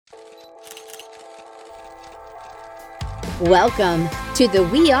Welcome to the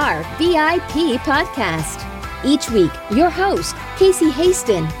We Are VIP podcast. Each week, your host, Casey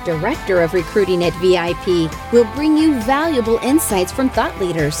Haston, Director of Recruiting at VIP, will bring you valuable insights from thought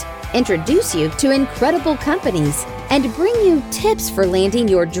leaders, introduce you to incredible companies, and bring you tips for landing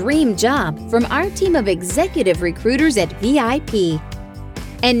your dream job from our team of executive recruiters at VIP.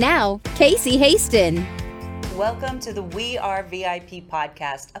 And now, Casey Haston. Welcome to the We Are VIP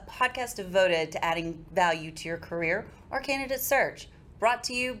podcast, a podcast devoted to adding value to your career or candidate search, brought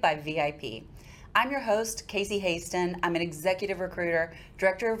to you by VIP. I'm your host, Casey Haston. I'm an executive recruiter,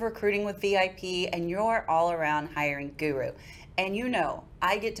 director of recruiting with VIP, and your all-around hiring guru. And you know,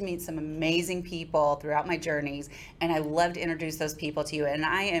 I get to meet some amazing people throughout my journeys, and I love to introduce those people to you. And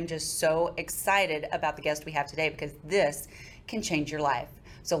I am just so excited about the guest we have today because this can change your life.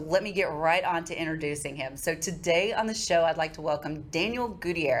 So let me get right on to introducing him. So today on the show, I'd like to welcome Daniel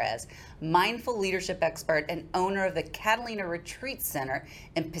Gutierrez, mindful leadership expert and owner of the Catalina Retreat Center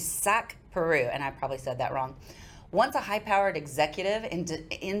in Pisac, Peru. And I probably said that wrong. Once a high-powered executive and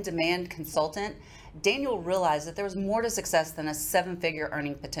in-demand consultant, Daniel realized that there was more to success than a seven-figure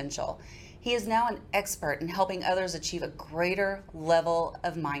earning potential. He is now an expert in helping others achieve a greater level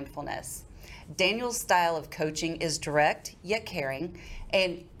of mindfulness. Daniel's style of coaching is direct yet caring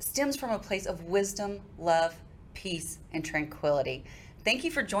and stems from a place of wisdom, love, peace, and tranquility. Thank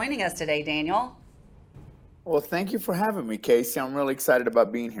you for joining us today, Daniel. Well, thank you for having me, Casey. I'm really excited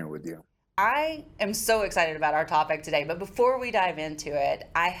about being here with you. I am so excited about our topic today, but before we dive into it,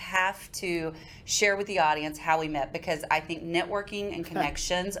 I have to share with the audience how we met because I think networking and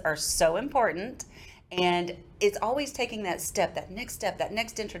connections are so important. And it's always taking that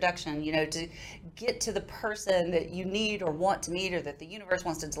next introduction, to get to the person that you need or want to meet or that the universe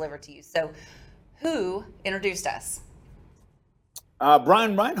wants to deliver to you. So who introduced us?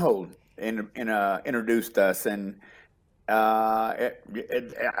 Brian Reinhold introduced us, and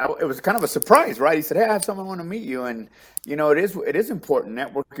it was kind of a surprise, right? He said, "Hey, I have someone want to meet you," and it is important.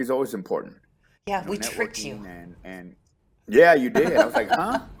 Network is always important. Yeah, we tricked you. And yeah, you did. I was like,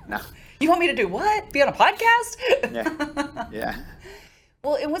 huh? No. You want me to do what? Be on a podcast? Yeah.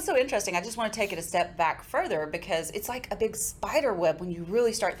 Well, and what's so interesting, I just want to take it a step back further because it's like a big spider web when you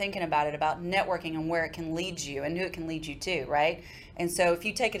really start thinking about it, about networking and where it can lead you and who it can lead you to, right? And so if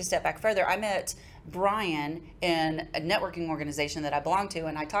you take it a step back further, I met Brian in a networking organization that I belong to,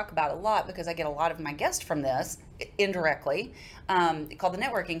 and I talk about it a lot because I get a lot of my guests from this indirectly, called the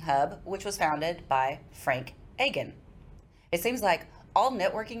Networking Hub, which was founded by Frank Agan. It seems like all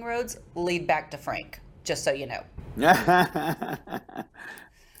networking roads lead back to Frank, just so you know.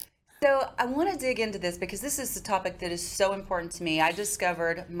 So I want to dig into this because this is a topic that is so important to me. I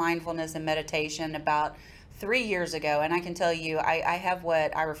discovered mindfulness and meditation about 3 years ago, and I can tell you I have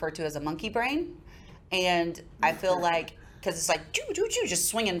what I refer to as a monkey brain, and I feel like, because it's like just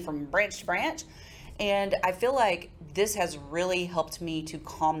swinging from branch to branch, and I feel like this has really helped me to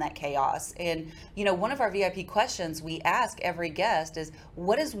calm that chaos. And, one of our VIP questions we ask every guest is,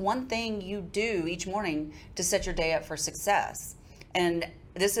 what is one thing you do each morning to set your day up for success? And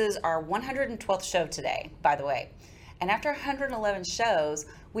this is our 112th show today, by the way. And after 111 shows,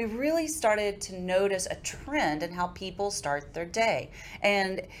 we really started to notice a trend in how people start their day.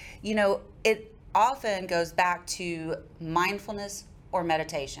 And, it often goes back to mindfulness or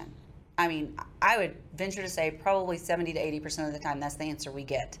meditation. I mean, I would venture to say probably 70 to 80% of the time that's the answer we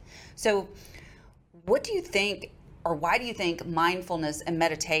get. So what do you think, or why do you think mindfulness and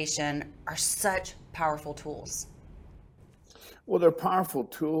meditation are such powerful tools? Well, they're powerful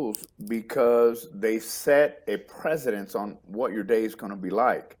tools because they set a precedence on what your day is going to be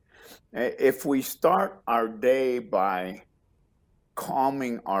like. If we start our day by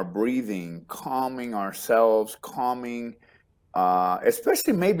calming our breathing, calming ourselves,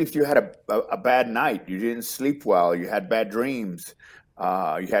 especially maybe if you had a bad night, you didn't sleep well, you had bad dreams,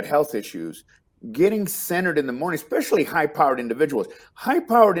 you had health issues, getting centered in the morning, especially high-powered individuals.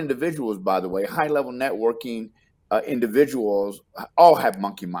 High-powered individuals, by the way, high-level networking individuals all have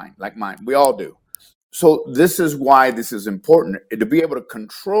monkey mind, like mine. We all do. So this is why this is important, to be able to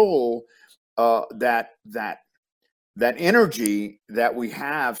control that energy that we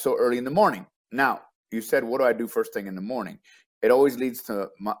have so early in the morning. Now, you said, what do I do first thing in the morning? It always leads to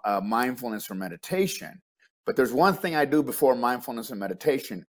mindfulness or meditation. But there's one thing I do before mindfulness and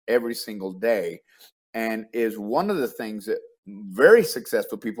meditation every single day, and is one of the things that very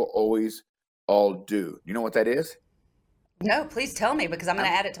successful people always all do. You know what that is? No, please tell me, because I'm going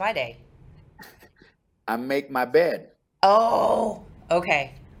to add it to my day. I make my bed. Oh,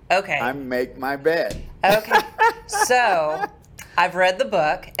 okay. I make my bed. Okay. So I've read the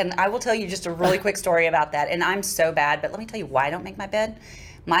book, and I will tell you just a really quick story about that. And I'm so bad, but let me tell you why I don't make my bed.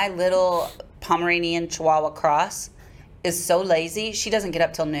 My little Pomeranian Chihuahua Cross is so lazy, she doesn't get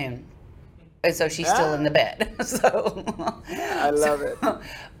up till noon. And so she's still in the bed. So I love it.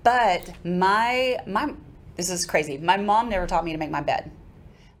 But my this is crazy. My mom never taught me to make my bed.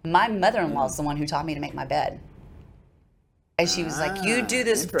 My mother-in-law is the one who taught me to make my bed. And she was like, you do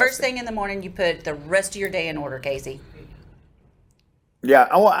this first thing in the morning, you put the rest of your day in order, Casey. Yeah,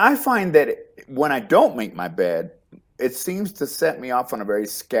 well, I find that when I don't make my bed, it seems to set me off on a very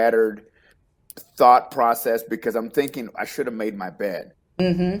scattered thought process because I'm thinking I should have made my bed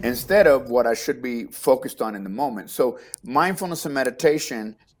instead of what I should be focused on in the moment. So mindfulness and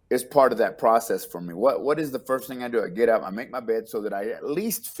meditation is part of that process for me. What is the first thing I do? I get up, I make my bed so that I at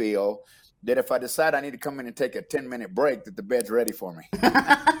least feel that if I decide I need to come in and take a 10-minute break, that the bed's ready for me.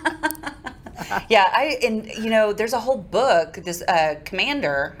 Yeah, there's a whole book, this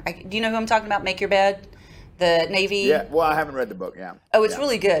Commander, do you know who I'm talking about, Make Your Bed? The Navy? Yeah, well, I haven't read the book, yeah. Oh, it's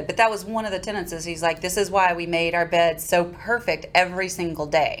really good, but that was one of the tenets is he's like, this is why we made our beds so perfect every single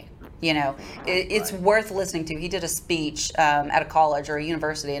day. It's worth listening to. He did a speech at a college or a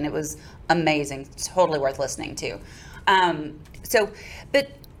university, and it was amazing. Totally worth listening to.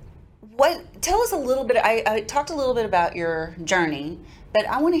 Tell us a little bit, I talked a little bit about your journey, but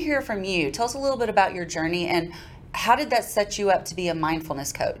I want to hear from you. Tell us a little bit about your journey and how did that set you up to be a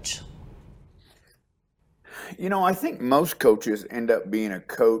mindfulness coach? I think most coaches end up being a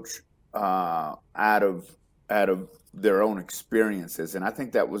coach out of their own experiences. And I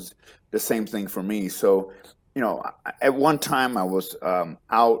think that was the same thing for me. So, at one time I was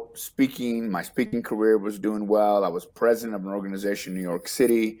out speaking. My speaking career was doing well. I was president of an organization in New York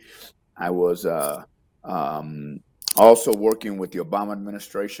City. I was also working with the Obama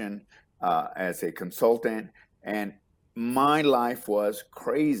administration as a consultant. And my life was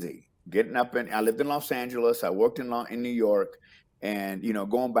crazy. I lived in Los Angeles. I worked in New York. And,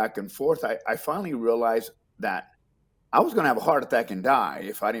 going back and forth, I finally realized that I was going to have a heart attack and die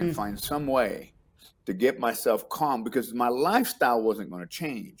if I didn't find some way to get myself calm, because my lifestyle wasn't going to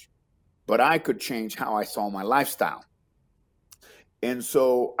change, but I could change how I saw my lifestyle. And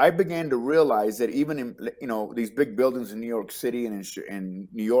so I began to realize that even in, these big buildings in New York City and in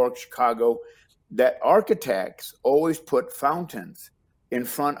New York, Chicago, that architects always put fountains in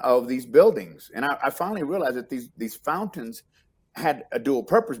front of these buildings. And I finally realized that these fountains had a dual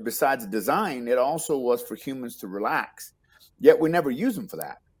purpose. Besides design, it also was for humans to relax. Yet we never use them for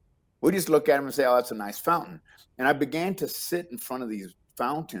that. We just look at them and say, oh, that's a nice fountain. And I began to sit in front of these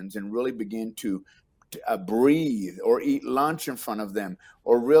fountains and really begin to breathe or eat lunch in front of them,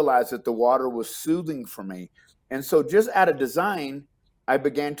 or realize that the water was soothing for me. And so just out of design, I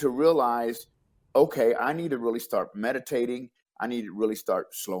began to realize, okay, I need to really start meditating. I need to really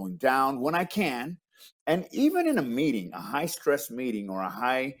start slowing down when I can. And even in a meeting, a high stress meeting or a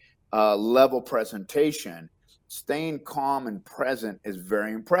high level presentation, staying calm and present is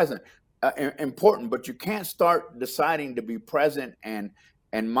very important, but you can't start deciding to be present and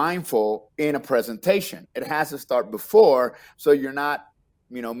mindful in a presentation. It has to start before, so you're not,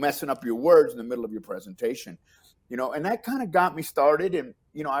 messing up your words in the middle of your presentation, and that kind of got me started. And,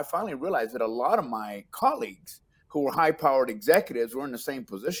 I finally realized that a lot of my colleagues who were high-powered executives were in the same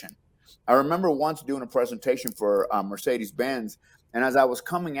position. I remember once doing a presentation for Mercedes-Benz, and as I was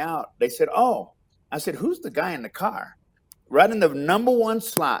coming out, they said, oh, I said, who's the guy in the car? Right in the number one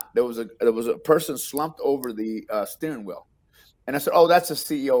slot, there was a person slumped over the steering wheel. And I said, oh, that's the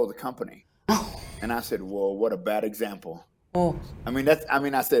CEO of the company. And I said, well, what a bad example. Oh.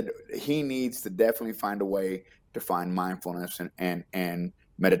 I said, he needs to definitely find a way to find mindfulness and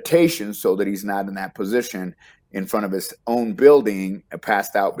meditation so that he's not in that position in front of his own building and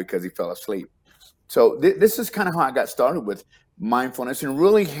passed out because he fell asleep. So this is kind of how I got started with mindfulness and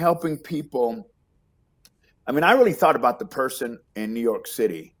really helping people. I really thought about the person in New York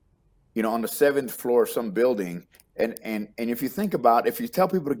City, on the 7th floor of some building. And if you think about, if you tell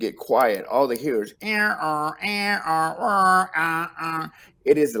people to get quiet, all they hear is,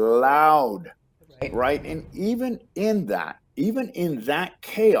 it is loud, right? And even in that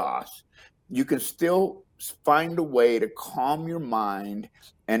chaos, you can still find a way to calm your mind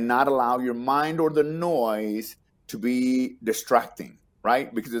and not allow your mind or the noise to be distracting,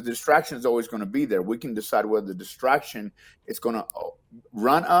 right? Because the distraction is always going to be there. We can decide whether the distraction is going to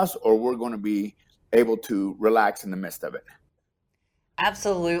run us or we're going to be able to relax in the midst of it.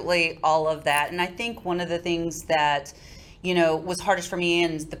 Absolutely, all of that. And I think one of the things that, was hardest for me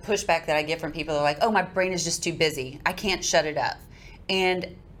and the pushback that I get from people are like, oh, my brain is just too busy. I can't shut it up.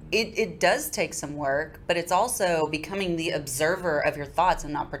 And it does take some work, but it's also becoming the observer of your thoughts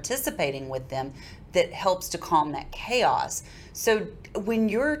and not participating with them that helps to calm that chaos. So when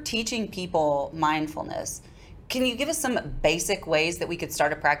you're teaching people mindfulness, can you give us some basic ways that we could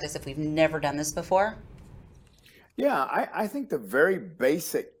start a practice if we've never done this before? Yeah, I think the very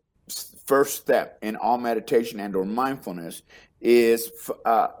basic first step in all meditation and or mindfulness is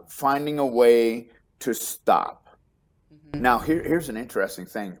finding a way to stop. Now, here's an interesting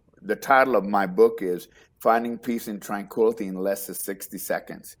thing. The title of my book is Finding Peace and Tranquility in Less than 60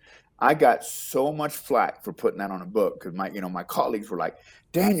 Seconds. I got so much flack for putting that on a book because my colleagues were like,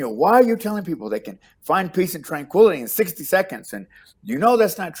 Daniel, why are you telling people they can find peace and tranquility in 60 seconds? And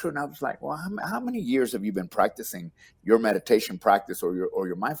that's not true. And I was like, well, how many years have you been practicing your meditation practice or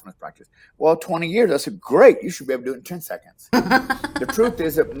your mindfulness practice? Well, 20 years. I said, great. You should be able to do it in 10 seconds. The truth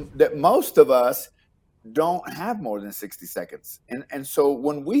is that most of us don't have more than 60 seconds. And so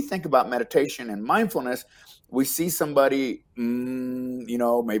when we think about meditation and mindfulness, we see somebody, maybe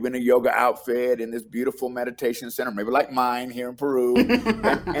in a yoga outfit in this beautiful meditation center, maybe like mine here in Peru.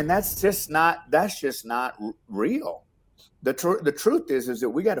 and that's just not real. The truth is that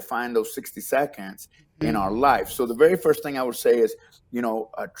we got to find those 60 seconds in our life. So the very first thing I would say is,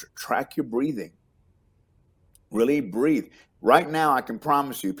 track your breathing. Really breathe. Right now, I can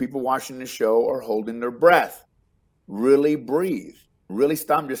promise you, people watching the show are holding their breath. Really breathe. Really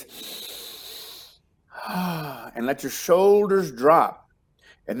stop. Just and let your shoulders drop.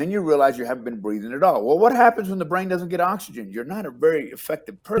 And then you realize you haven't been breathing at all. Well, what happens when the brain doesn't get oxygen? You're not a very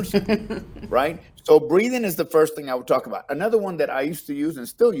effective person, right? So breathing is the first thing I would talk about. Another one that I used to use and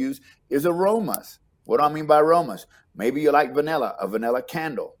still use is aromas. What do I mean by aromas? Maybe you like vanilla, a vanilla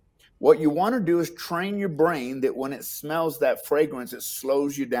candle. What you want to do is train your brain that when it smells that fragrance, it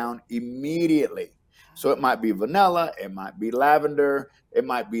slows you down immediately. So it might be vanilla, it might be lavender, it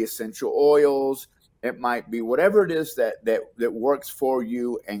might be essential oils, it might be whatever it is that works for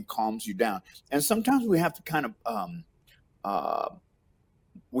you and calms you down. And sometimes we have to kind of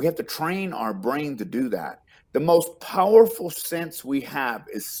we have to train our brain to do that. The most powerful sense we have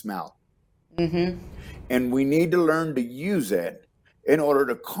is smell. And we need to learn to use it in order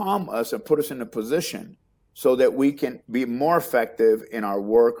to calm us and put us in a position so that we can be more effective in our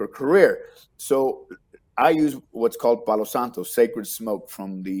work or career. So I use what's called Palo Santo, sacred smoke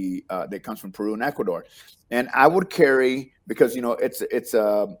from that comes from Peru and Ecuador. And I would carry, because, it's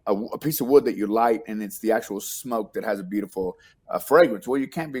a piece of wood that you light, and it's the actual smoke that has a beautiful fragrance. Well, you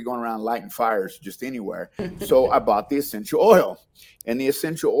can't be going around lighting fires just anywhere. So I bought the essential oil. And the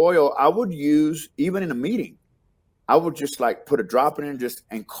essential oil I would use even in a meeting. I would just put a drop in it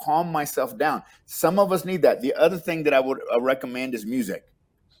and calm myself down. Some of us need that. The other thing that I would recommend is music.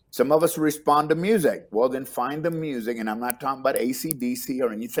 Some of us respond to music. Well, then find the music. And I'm not talking about AC/DC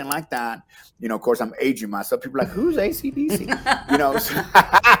or anything like that. Of course, I'm aging myself. People are like, who's AC/DC?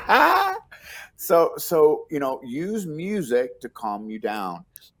 So, use music to calm you down,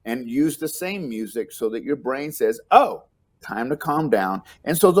 and use the same music so that your brain says, oh, time to calm down.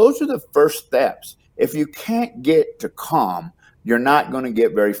 And so those are the first steps. If you can't get to calm, you're not going to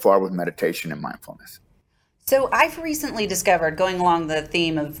get very far with meditation and mindfulness. So I've recently discovered, going along the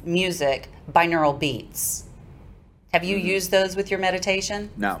theme of music, binaural beats. Have you used those with your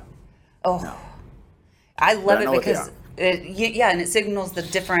meditation? No. Oh, no. I love it because and it signals the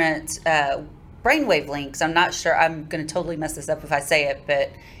different brainwave links. I'm not sure, I'm going to totally mess this up if I say it,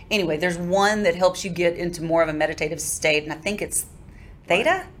 but anyway, there's one that helps you get into more of a meditative state, and I think it's theta?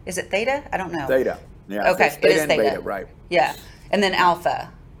 Right. Is it theta? I don't know. Theta. Yeah. Okay, it is theta. Beta, right. Yeah. And then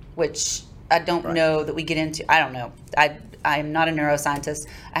alpha, which I don't know that we get into. I don't know. I'm not a neuroscientist.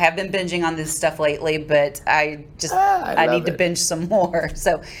 I have been binging on this stuff lately, but I need to binge some more.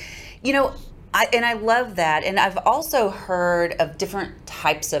 So, I love that. And I've also heard of different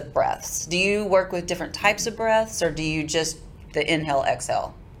types of breaths. Do you work with different types of breaths, or do you just the inhale,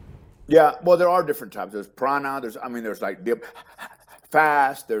 exhale? Yeah, well, there are different types. There's prana. There's like deep,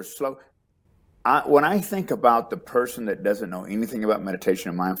 fast. There's slow. When I think about the person that doesn't know anything about meditation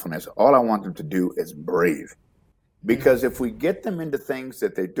and mindfulness, all I want them to do is breathe. Because if we get them into things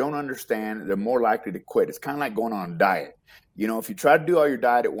that they don't understand, they're more likely to quit. It's kind of like going on a diet. If you try to do all your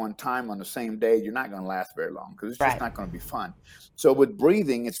diet at one time on the same day, you're not going to last very long because it's just not going to be fun. So with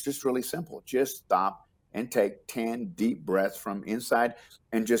breathing, it's just really simple. Just stop and take 10 deep breaths from inside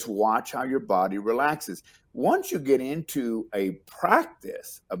and just watch how your body relaxes. Once you get into a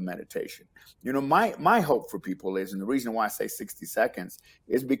practice of meditation, my hope for people is, and the reason why I say 60 seconds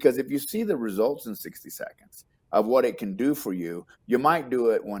is because if you see the results in 60 seconds of what it can do for you, you might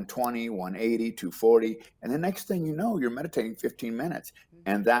do it 120, 180, 240, and the next thing you know, you're meditating 15 minutes.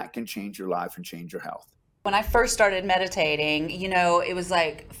 And that can change your life and change your health. When I first started meditating, it was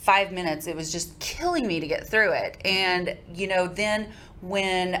like 5 minutes. It was just killing me to get through it. And, then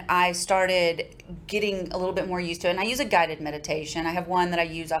when I started getting a little bit more used to it, and I use a guided meditation. I have one that I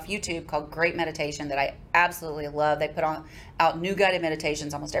use off YouTube called Great Meditation that I absolutely love. They put out new guided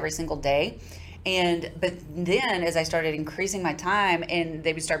meditations almost every single day. But then as I started increasing my time and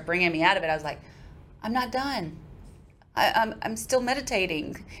they would start bringing me out of it, I was like, I'm not done. I'm still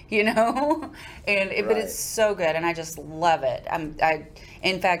meditating, but it's so good, and I just love it.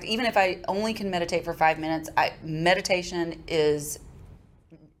 In fact, even if I only can meditate for 5 minutes, meditation is,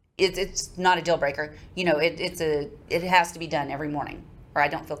 it's not a deal breaker. It has to be done every morning, or I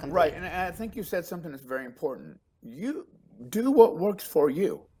don't feel complete. Right, and I think you said something that's very important. You do what works for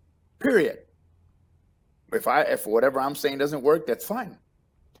you, period. If whatever I'm saying doesn't work, that's fine.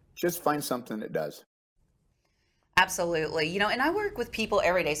 Just find something that does. Absolutely. And I work with people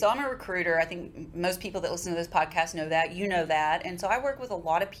every day. So I'm a recruiter. I think most people that listen to this podcast know that, that. And so I work with a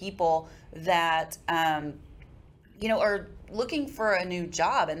lot of people that, are looking for a new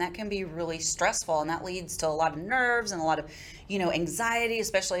job, and that can be really stressful. And that leads to a lot of nerves and a lot of, anxiety,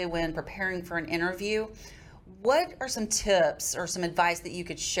 especially when preparing for an interview. What are some tips or some advice that you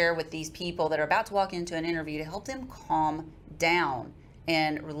could share with these people that are about to walk into an interview to help them calm down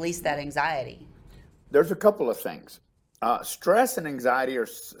and release that anxiety? There's a couple of things. Stress and anxiety are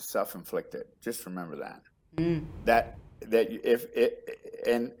self-inflicted. Just remember that. That if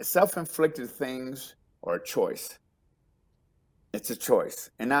and self-inflicted things are a choice. It's a choice.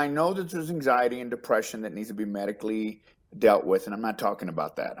 And I know that there's anxiety and depression that needs to be medically dealt with, and I'm not talking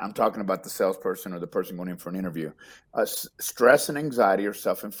about that. I'm talking about the salesperson or the person going in for an interview. Stress and anxiety are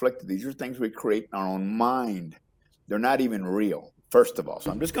self-inflicted. These are things we create in our own mind. They're not even real. First of all. So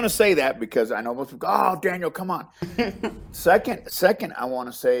I'm just going to say that because I know most people go, oh, Daniel, come on. Second, I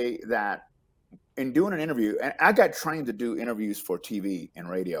want to say that in doing an interview, and I got trained to do interviews for TV and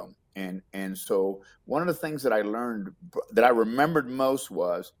radio. And so one of the things that I learned, that I remembered most,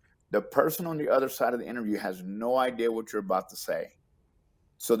 was the person on the other side of the interview has no idea what you're about to say.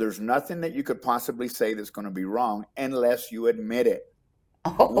 So there's nothing that you could possibly say that's going to be wrong unless you admit it.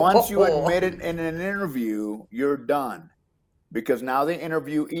 Once you admit it in an interview, you're done. Because now the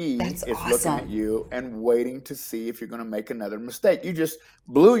interviewee is looking at you and waiting to see if you're going to make another mistake. You just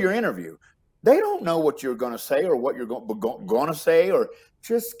blew your interview. They don't know what you're going to say or what you're going to say, or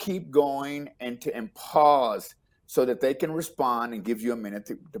just keep going and pause so that they can respond and give you a minute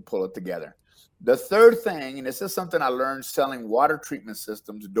to pull it together. The third thing, and this is something I learned selling water treatment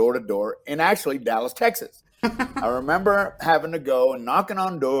systems door to door in actually Dallas, Texas. I remember having to go and knocking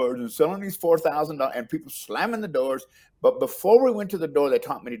on doors and selling these $4,000 and people slamming the doors. But before we went to the door, they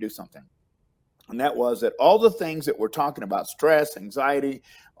taught me to do something. And that was that all the things that we're talking about, stress, anxiety,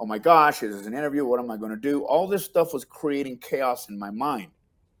 oh my gosh, this is an interview, what am I going to do? All this stuff was creating chaos in my mind.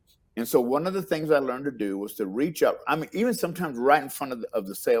 And so one of the things I learned to do was to reach up. I mean, even sometimes right in front of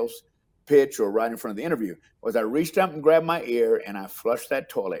the sales pitch or right in front of the interview, was I reached up and grabbed my ear and I flushed that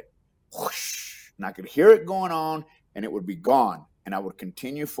toilet. Whoosh. And I could hear it going on and it would be gone. And I would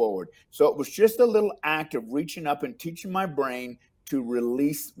continue forward. So it was just a little act of reaching up and teaching my brain to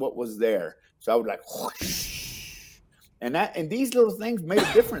release what was there. So I would like, whoosh. And these little things made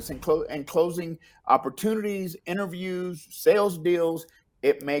a difference in closing opportunities, interviews, sales deals.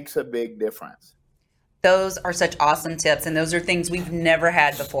 It makes a big difference. Those are such awesome tips, and those are things we've never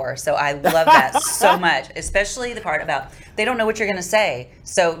had before. So I love that so much, especially the part about they don't know what you're going to say.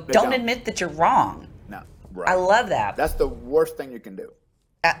 So don't admit that you're wrong. No, right. I love that. That's the worst thing you can do.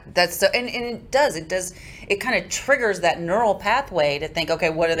 That's so, and it kind of triggers that neural pathway to think, okay,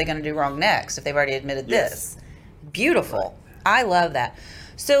 what are they going to do wrong next if they've already admitted this? Beautiful. Right. I love that.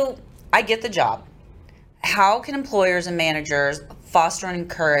 So I get the job. How can employers and managers foster and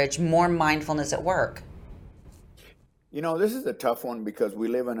encourage more mindfulness at work? This is a tough one because we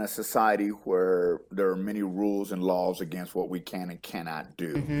live in a society where there are many rules and laws against what we can and cannot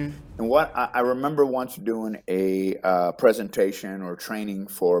do. Mm-hmm. And what I remember once doing a presentation or training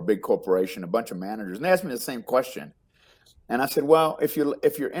for a big corporation, a bunch of managers, and they asked me the same question. And I said, well, if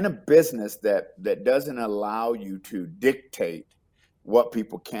you're in a business that doesn't allow you to dictate what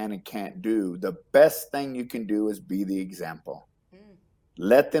people can and can't do, the best thing you can do is be the example.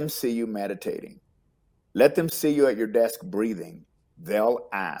 Let them see you meditating. Let them see you at your desk breathing. They'll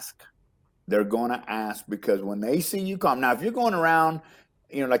ask. They're going to ask because when they see you calm. Now, if you're going around,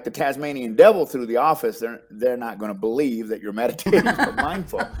 like the Tasmanian devil through the office, they're not going to believe that you're meditating or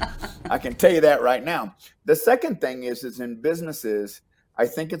mindful. I can tell you that right now. The second thing is in businesses, I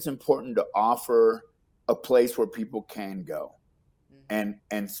think it's important to offer a place where people can go.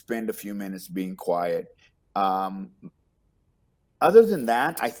 and spend a few minutes being quiet. Um, Other than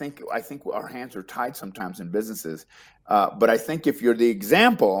that, I think our hands are tied sometimes in businesses. But I think if you're the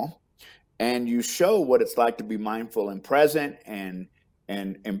example and you show what it's like to be mindful and present, and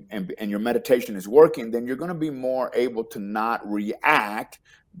your meditation is working, then you're going to be more able to not react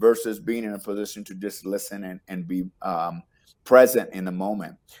versus being in a position to just listen and be present in the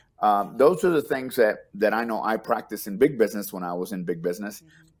moment. Those are the things that I know I practiced in big business when I was in big business.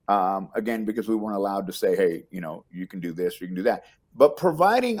 Again, because we weren't allowed to say, hey, you can do this, you can do that. But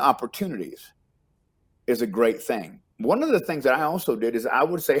providing opportunities is a great thing. One of the things that I also did is I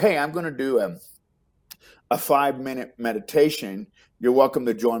would say, hey, I'm going to do a 5-minute meditation. You're welcome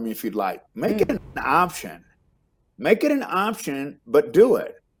to join me if you'd like. Make it an option. Make it an option, but do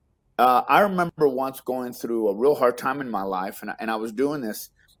it. I remember once going through a real hard time in my life, and I was doing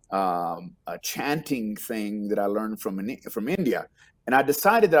this a chanting thing that I learned from India. And I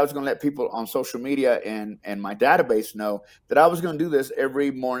decided that I was going to let people on social media and my database know that I was going to do this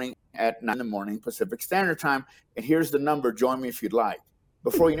every morning at 9 a.m. Pacific Standard Time. And here's the number. Join me if you'd like.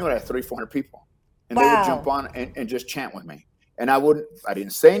 Before you knew it, I had 300-400 people. And They would jump on and just chant with me. And I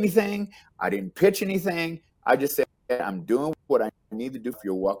didn't say anything. I didn't pitch anything. I just said, I'm doing what I need to do. If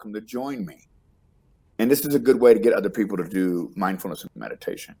you're welcome to join me. And this is a good way to get other people to do mindfulness and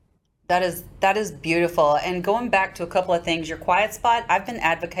meditation. That is beautiful. And going back to a couple of things, your quiet spot, I've been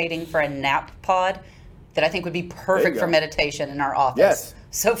advocating for a nap pod that I think would be perfect for meditation in our office. Yes.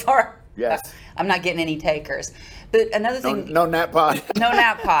 So far, yes, I'm not getting any takers. But another thing, no nap pod. No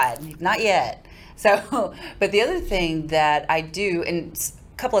nap pod, not yet. So, but the other thing that I do, and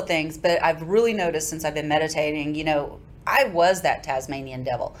a couple of things, but I've really noticed since I've been meditating, I was that Tasmanian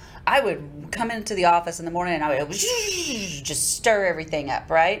devil. I would come into the office in the morning and I would just stir everything up,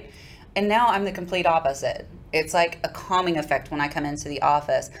 right? And now I'm the complete opposite. It's like a calming effect when I come into the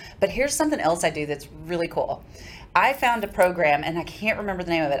office. But here's something else I do that's really cool. I found a program, and I can't remember the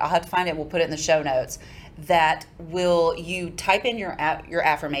name of it. I'll have to find it. We'll put it in the show notes. That you type in your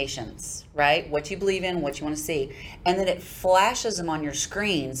affirmations, right? What you believe in, what you want to see. And then it flashes them on your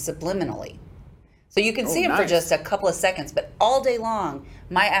screen subliminally. So you can see them for just a couple of seconds. But all day long,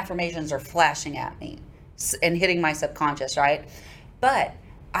 my affirmations are flashing at me and hitting my subconscious, right? But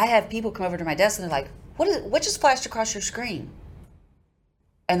I have people come over to my desk and they're like, what just flashed across your screen?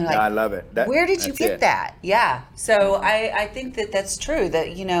 And they're like, I love it. Where did you get that? Yeah. So I think that's true that,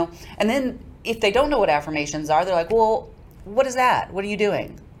 and then if they don't know what affirmations are, they're like, well, what is that? What are you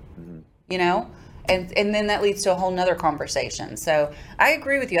doing? Mm-hmm. And then that leads to a whole nother conversation. So I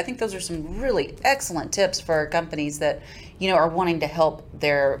agree with you. I think those are some really excellent tips for companies that, are wanting to help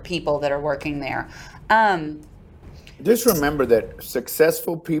their people that are working there. Just remember that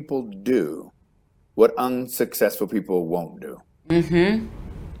successful people do what unsuccessful people won't do. Mm-hmm.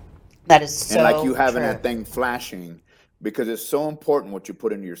 That is so And like you having true. that thing flashing, because it's so important what you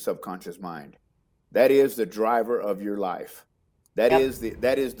put into your subconscious mind. That is the driver of your life. That is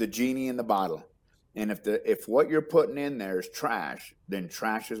the genie in the bottle. And if what you're putting in there is trash, then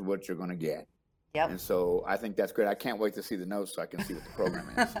trash is what you're going to get. Yep. And so I think that's great. I can't wait to see the notes so I can see what the program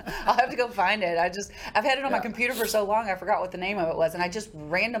is. I'll have to go find it. I've had it on my computer for so long I forgot what the name of it was, and I just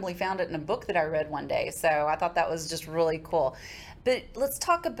randomly found it in a book that I read one day. So I thought that was just really cool. But let's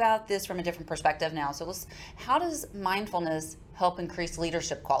talk about this from a different perspective now. So how does mindfulness help increase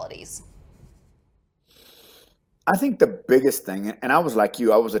leadership qualities? I think the biggest thing, and I was like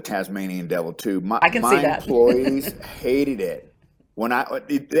you, I was a Tasmanian devil too. I can see that. Employees hated it.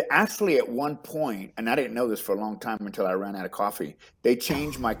 Actually at one point, and I didn't know this for a long time until I ran out of coffee, they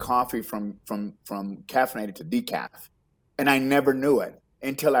changed my coffee from caffeinated to decaf. And I never knew it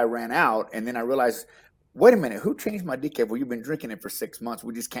until I ran out. And then I realized, wait a minute, who changed my decaf? Well, you've been drinking it for 6 months.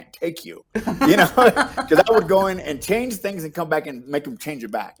 We just can't take you, because I would go in and change things and come back and make them change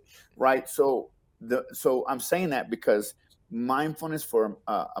it back. Right. So I'm saying that because mindfulness for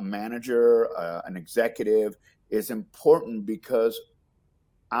a manager, an executive is important, because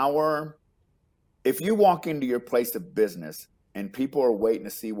if you walk into your place of business and people are waiting to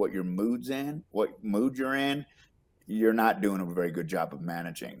see what mood you're in, you're not doing a very good job of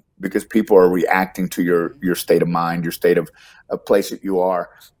managing, because people are reacting to your state of mind, your state of place that you are.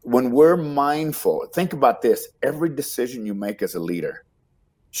 When we're mindful, think about this, every decision you make as a leader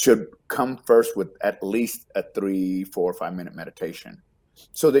should come first with at least a 3, 4, 5 minute meditation,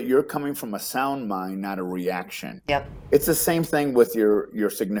 so that you're coming from a sound mind, not a reaction. Yep. It's the same thing with your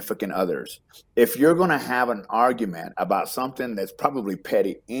significant others. If you're going to have an argument about something that's probably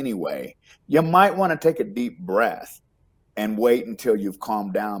petty anyway, you might want to take a deep breath and wait until you've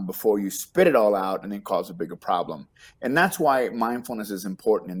calmed down before you spit it all out and then cause a bigger problem. And that's why mindfulness is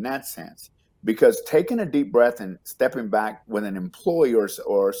important in that sense, because taking a deep breath and stepping back with an employee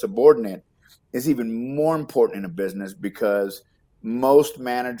or subordinate is even more important in a business, because most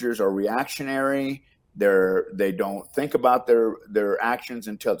managers are reactionary. They don't think about their actions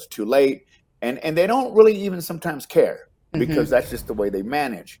until it's too late. And they don't really even sometimes care, because that's just the way they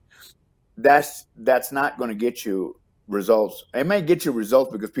manage. That's not going to get you results. It may get you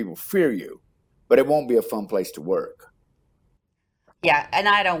results because people fear you, but it won't be a fun place to work. Yeah, and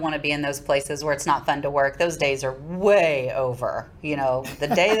I don't want to be in those places where it's not fun to work. Those days are way over. You know, the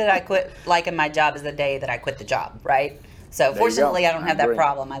day that I quit liking my job is the day that I quit the job, right? So fortunately, I don't have that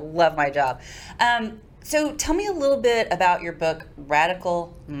problem. I love my job. So tell me a little bit about your book,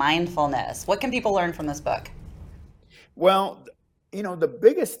 Radical Mindfulness. What can people learn from this book? Well, the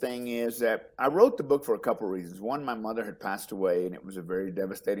biggest thing is that I wrote the book for a couple of reasons. One, my mother had passed away, and it was a very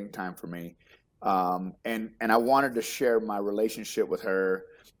devastating time for me. And I wanted to share my relationship with her.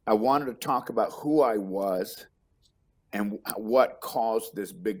 I wanted to talk about who I was and what caused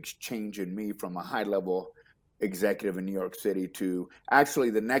this big change in me from a high-level executive in New York City to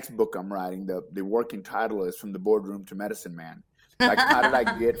actually the next book I'm writing. The working title is From the Boardroom to Medicine Man. Like, how did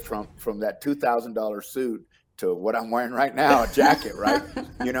I get from that $2,000 suit to what I'm wearing right now, a jacket, right?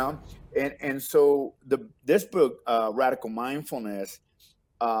 And so this book, Radical Mindfulness,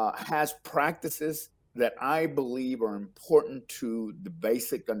 has practices that I believe are important to the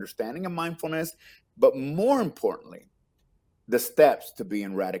basic understanding of mindfulness, but more importantly, the steps to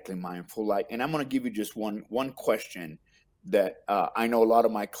being radically mindful. And I'm going to give you just one question that I know a lot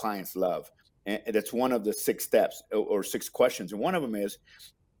of my clients love, and it's one of the 6 steps or 6 questions, and one of them is,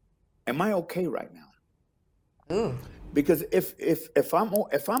 "Am I okay right now?" Ooh. Because if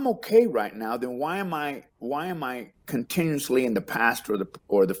I'm okay right now, then why am I continuously in the past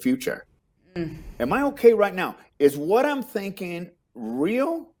or the future? Am I okay right now? Is what I'm thinking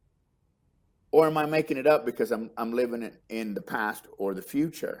real, or am I making it up because I'm living it in the past or the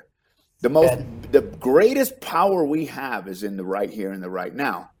future? The greatest power we have is in the right here and the right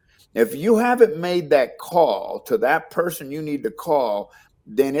now. If you haven't made that call to that person you need to call,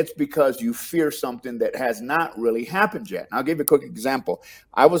 then it's because you fear something that has not really happened yet. And I'll give you a quick example.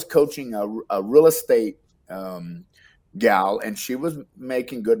 I was coaching a real estate gal, and she was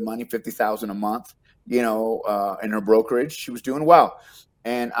making good money, $50,000 a month, in her brokerage. She was doing well.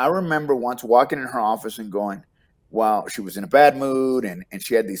 And I remember once walking in her office and going, wow, she was in a bad mood, and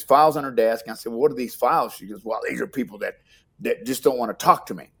she had these files on her desk. And I said, well, what are these files? She goes, well, these are people that just don't want to talk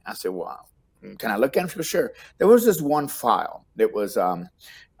to me. I said, wow. Can I look at them? She goes, sure. There was this one file that was,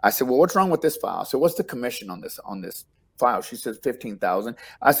 I said, well, what's wrong with this file? So what's the commission on this file? She said, 15,000.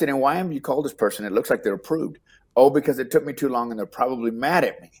 I said, and why haven't you called this person? It looks like they're approved. Oh, because it took me too long and they're probably mad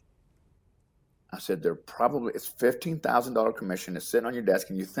at me. I said, it's $15,000 commission that's sitting on your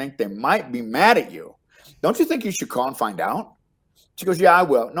desk, and you think they might be mad at you. Don't you think you should call and find out? She goes, yeah, I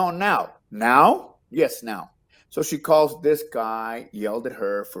will. No, now. Now? Yes, now. So she calls this guy, yelled at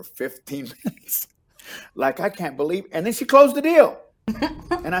her for 15 minutes. Like, I can't believe. And then she closed the deal.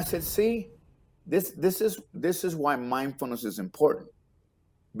 And I said, see, this is why mindfulness is important.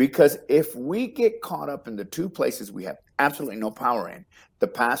 Because if we get caught up in the 2 places we have absolutely no power in, the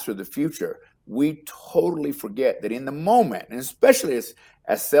past or the future, we totally forget that in the moment, and especially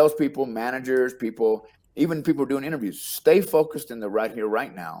as salespeople, managers, people, even people doing interviews, stay focused in the right here,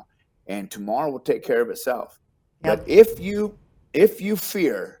 right now, and tomorrow will take care of itself. Yep. But if you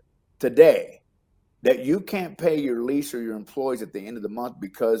fear today that you can't pay your lease or your employees at the end of the month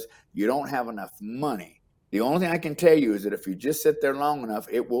because you don't have enough money, the only thing I can tell you is that if you just sit there long enough,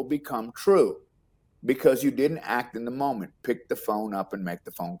 it will become true, because you didn't act in the moment. Pick the phone up and make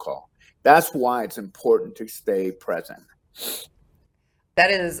the phone call. That's why it's important to stay present. That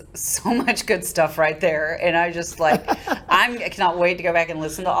is so much good stuff right there. And I just I cannot wait to go back and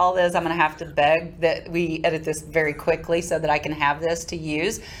listen to all this. I'm going to have to beg that we edit this very quickly so that I can have this to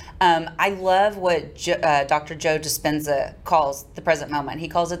use. I love what Dr. Joe Dispenza calls the present moment. He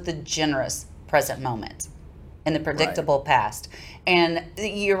calls it the generous present moment in the predictable past. And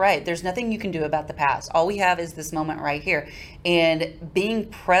you're right. There's nothing you can do about the past. All we have is this moment right here. And being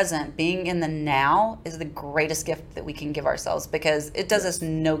present, being in the now, is the greatest gift that we can give ourselves, because it does us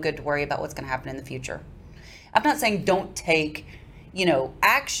no good to worry about what's going to happen in the future. I'm not saying don't take,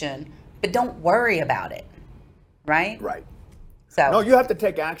 action, but don't worry about it. Right? Right. So, no, you have to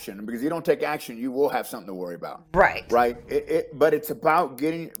take action, because if you don't take action, you will have something to worry about. Right. Right. But it's about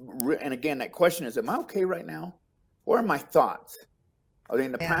getting, and again, that question is, am I okay right now? What are my thoughts? Are they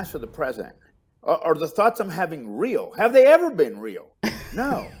in the past or the present? Are the thoughts I'm having real? Have they ever been real?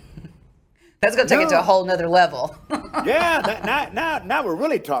 No. That's going to take it to a whole nother level. Yeah, now we're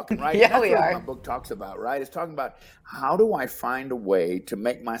really talking, right? Yeah, and that's we what are. my book talks about, right? It's talking about how do I find a way to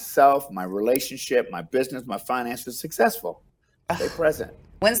make myself, my relationship, my business, my finances successful. Stay present.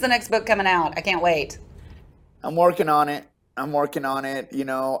 When's the next book coming out? I can't wait. I'm working on it. You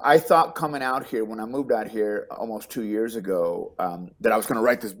know, I thought coming out here, when I moved out here almost 2 years ago, that I was going to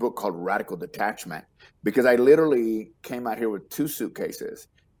write this book called Radical Detachment, because I literally came out here with 2 suitcases.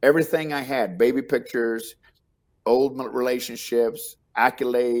 Everything I had, baby pictures, old relationships,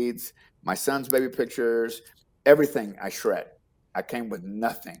 accolades, my son's baby pictures, everything I shred. I came with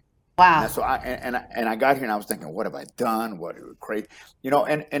nothing. Wow. And so I got here and I was thinking, what have I done? What crazy, you know?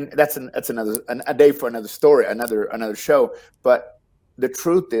 And that's a day for another story, another show. But the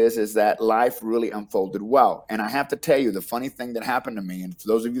truth is that life really unfolded well. And I have to tell you, the funny thing that happened to me, and for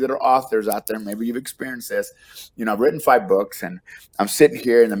those of you that are authors out there, maybe you've experienced this. You know, I've written 5 books, and I'm sitting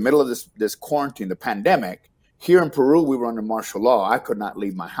here in the middle of this quarantine, the pandemic. Here in Peru, we were under martial law. I could not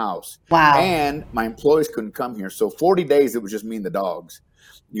leave my house. Wow. And my employees couldn't come here. So 40 days, it was just me and the dogs.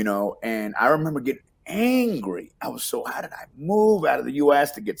 You know, and I remember getting angry. I was so, how did I move out of the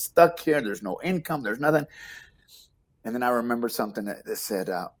U.S. to get stuck here? There's no income. There's nothing. And then I remember something that said,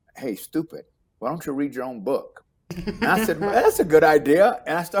 hey, stupid, why don't you read your own book? And I said, well, that's a good idea.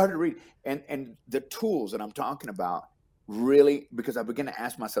 And I started to read. And the tools that I'm talking about really, because I began to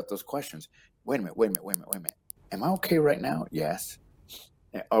ask myself those questions. Wait a minute. Am I okay right now? Yes.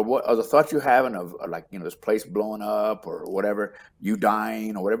 Or what are the thoughts you having of like, you know, this place blowing up or whatever, you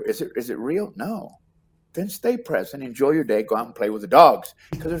dying or whatever? Is it real? No. Then stay present, enjoy your day, go out and play with the dogs,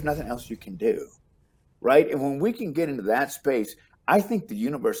 because there's nothing else you can do. Right? And when we can get into that space, I think the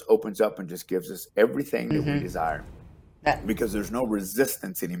universe opens up and just gives us everything that we desire, because there's no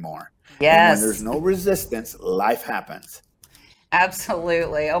resistance anymore. Yes. And when there's no resistance, life happens.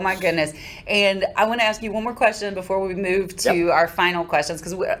 Absolutely. Oh my goodness. And I want to ask you one more question before we move to our final questions,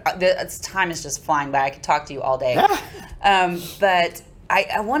 because time is just flying by. I could talk to you all day. But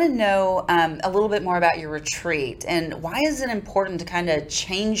I want to know a little bit more about your retreat, and why is it important to kind of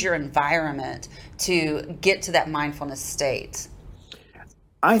change your environment to get to that mindfulness state?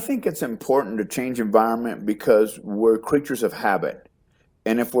 I think it's important to change environment because we're creatures of habit.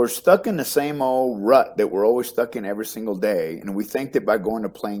 And if we're stuck in the same old rut that we're always stuck in every single day, and we think that by going to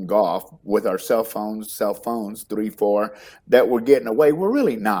playing golf with our cell phones, 3, 4, that we're getting away, we're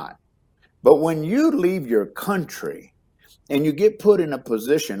really not. But when you leave your country and you get put in a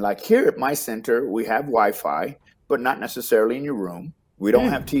position, like here at my center, we have Wi-Fi, but not necessarily in your room. We don't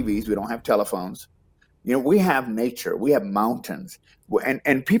have TVs, we don't have telephones. You know, we have nature, we have mountains.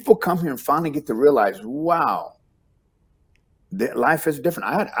 And people come here and finally get to realize, wow, life is different.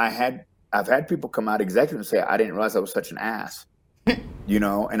 I've had people come out, executives, and say, I didn't realize I was such an ass, you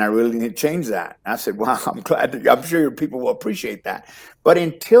know, and I really need to change that. And I said, wow, I'm sure your people will appreciate that. But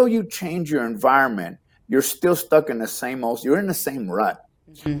until you change your environment, you're still stuck in the same old, you're in the same rut.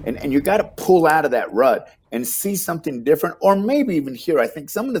 And you got to pull out of that rut and see something different, or maybe even hear. I think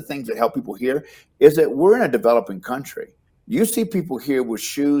some of the things that help people here is that we're in a developing country. You see people here with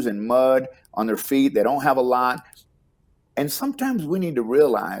shoes and mud on their feet. They don't have a lot. And sometimes we need to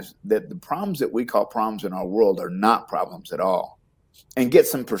realize that the problems that we call problems in our world are not problems at all, and get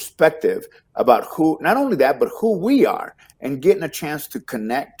some perspective about who, not only that, but who we are, and getting a chance to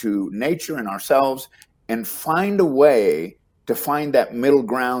connect to nature and ourselves and find a way to find that middle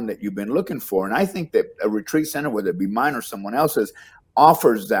ground that you've been looking for. And I think that a retreat center, whether it be mine or someone else's,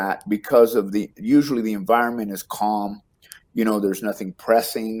 offers that because of usually the environment is calm. You know, there's nothing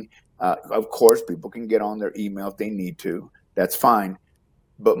pressing. Of course, people can get on their email if they need to. That's fine.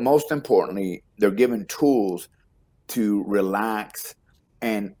 But most importantly, they're given tools to relax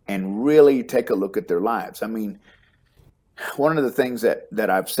and really take a look at their lives. I mean, one of the things that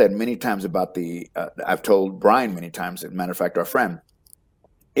I've said many times about I've told Brian many times, as a matter of fact, our friend,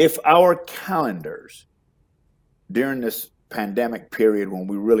 if our calendars during this pandemic period when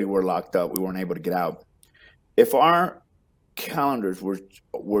we really were locked up, we weren't able to get out, if our calendars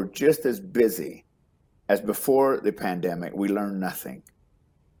were just as busy as before the pandemic, we learned nothing.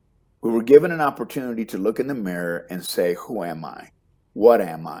 We were given an opportunity to look in the mirror and say, who am I? What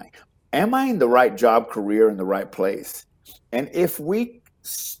am I? Am I in the right job, career, in the right place? And if we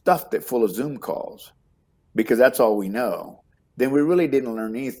stuffed it full of Zoom calls, because that's all we know, then we really didn't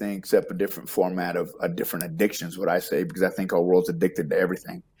learn anything except a different format of different addictions, what I say, because I think our world's addicted to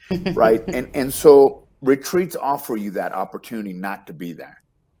everything, right? And so retreats offer you that opportunity not to be there.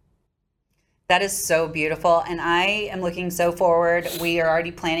 That is so beautiful. And I am looking so forward. We are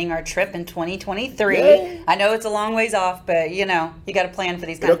already planning our trip in 2023. Yay. I know it's a long ways off, but you got to plan for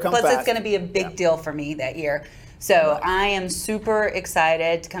these kinds. Plus, fast. it's going to be a big deal for me that year. So I am super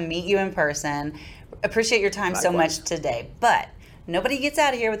excited to come meet you in person. Appreciate your time so much today. But nobody gets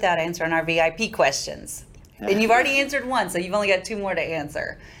out of here without answering our VIP questions. And you've already answered one, so you've only got 2 more to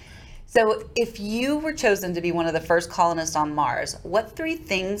answer. So if you were chosen to be one of the first colonists on Mars, what 3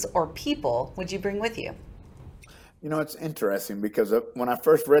 things or people would you bring with you? It's interesting because when I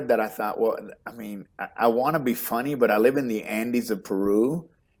first read that, I thought, well, I mean, I want to be funny, but I live in the Andes of Peru.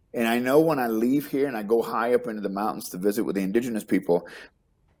 And I know when I leave here and I go high up into the mountains to visit with the indigenous people,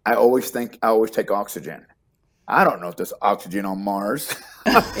 I always take oxygen. I don't know if there's oxygen on Mars.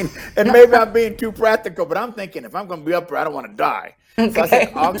 And maybe I'm being too practical, but I'm thinking if I'm going to be up there, I don't want to die. Okay. So I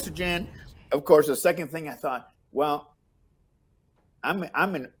said oxygen. Of course, the second thing I thought, well,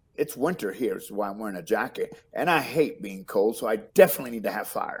 it's winter here, so why I'm wearing a jacket. And I hate being cold, so I definitely need to have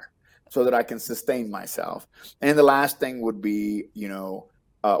fire so that I can sustain myself. And the last thing would be,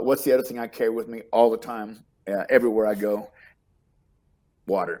 what's the other thing I carry with me all the time, everywhere I go?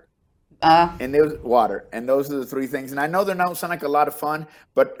 Water. And there was water, and those are the 3 things. And I know they don't sound like a lot of fun,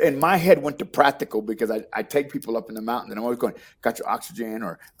 but in my head went to practical because I take people up in the mountain, and I'm always going, got your oxygen,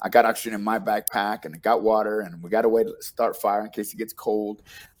 or I got oxygen in my backpack, and I got water, and we got a way to start fire in case it gets cold.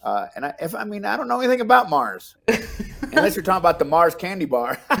 And I don't know anything about Mars, unless you're talking about the Mars candy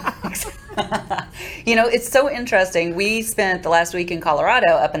bar. It's so interesting. We spent the last week in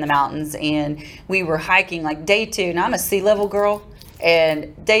Colorado up in the mountains, and we were hiking like day 2. Now I'm a sea level girl.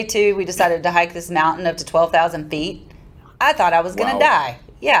 And day 2, we decided to hike this mountain up to 12,000 feet. I thought I was going to die.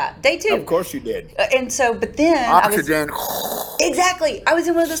 Yeah, day 2. Of course you did. And so, but then oxygen. Exactly. I was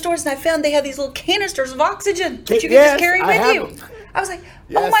in one of the stores and I found they have these little canisters of oxygen that you can just carry with you. Them. I was like,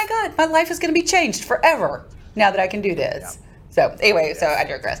 oh my God, my life is going to be changed forever now that I can do this. Yeah. So anyway, so I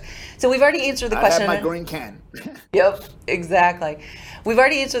digress. So we've already answered the question. I have my green can. Yep, exactly. We've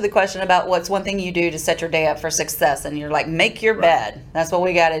already answered the question about what's one thing you do to set your day up for success. And you're like, make your bed. That's what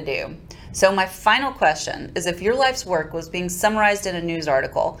we got to do. So my final question is, if your life's work was being summarized in a news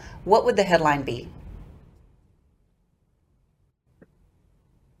article, what would the headline be?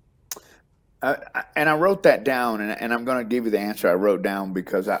 And I wrote that down, and I'm going to give you the answer I wrote down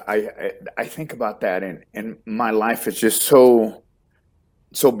because I think about that, and my life is just so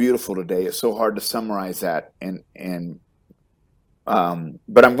beautiful today. It's so hard to summarize that, but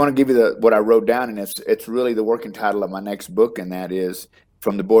I'm going to give you what I wrote down, and it's really the working title of my next book, and that is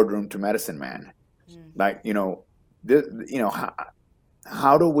From the Boardroom to Medicine Man. Like,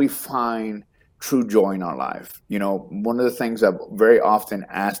 how do we find true joy in our life? One of the things I've very often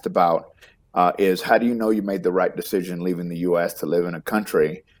asked about is, how do you know you made the right decision leaving the U.S. to live in a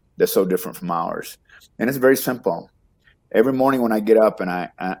country that's so different from ours? And it's very simple. Every morning when I get up and I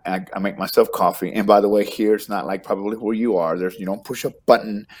make myself coffee, and by the way, here it's not like probably where you are. You don't push a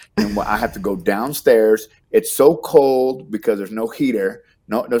button, and I have to go downstairs. It's so cold because there's no heater,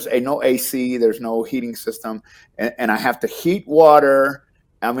 there's no AC, there's no heating system, and I have to heat water.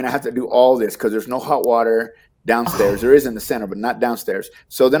 I have to do all this because there's no hot water downstairs. There is in the center, but not downstairs.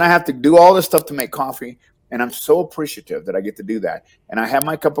 So then I have to do all this stuff to make coffee, and I'm so appreciative that I get to do that. And I have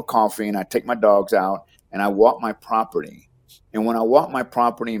my cup of coffee, and I take my dogs out, and I walk my property. And when I walk my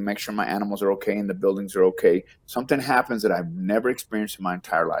property and make sure my animals are okay and the buildings are okay, something happens that I've never experienced in my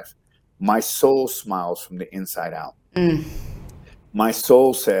entire life. My soul smiles from the inside out. My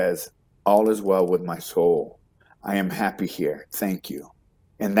soul says, all is well with my soul. I am happy here. Thank you.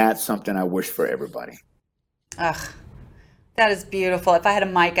 And that's something I wish for everybody. Ugh, that is beautiful. If I had a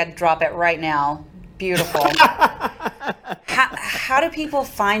mic, I'd drop it right now. Beautiful. How do people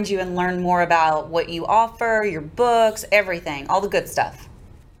find you and learn more about what you offer, your books, everything, all the good stuff?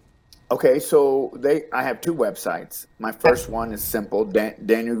 Okay, so I have 2 websites. My first one is simple,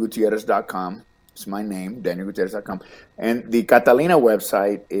 DanielGutierrez.com. It's my name, DanielGutierrez.com. And the Catalina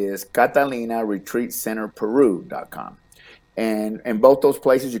website is CatalinaRetreatCenterPeru.com. And in both those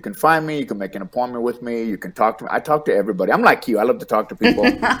places, you can find me. You can make an appointment with me. You can talk to me. I talk to everybody. I'm like you. I love to talk to people.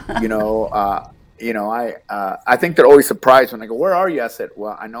 I think they're always surprised when they go, "Where are you?" I said,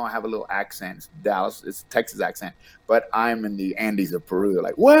 "Well, I know I have a little accent. It's Dallas. It's a Texas accent, but I'm in the Andes of Peru." They're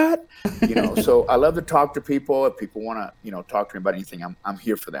like, "What?" So I love to talk to people. If people want to, talk to me about anything, I'm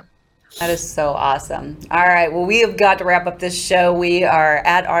here for them. That is so awesome. All right. Well, we have got to wrap up this show. We are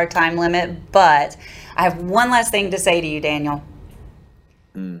at our time limit, but I have one last thing to say to you, Daniel.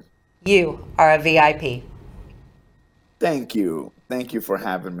 You are a VIP. Thank you. Thank you for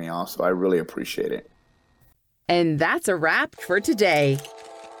having me also. I really appreciate it. And that's a wrap for today.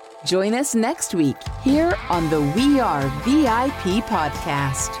 Join us next week here on the We Are VIP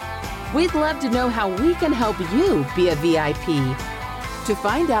podcast. We'd love to know how we can help you be a VIP. To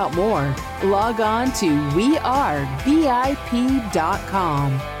find out more, log on to wearevip.com.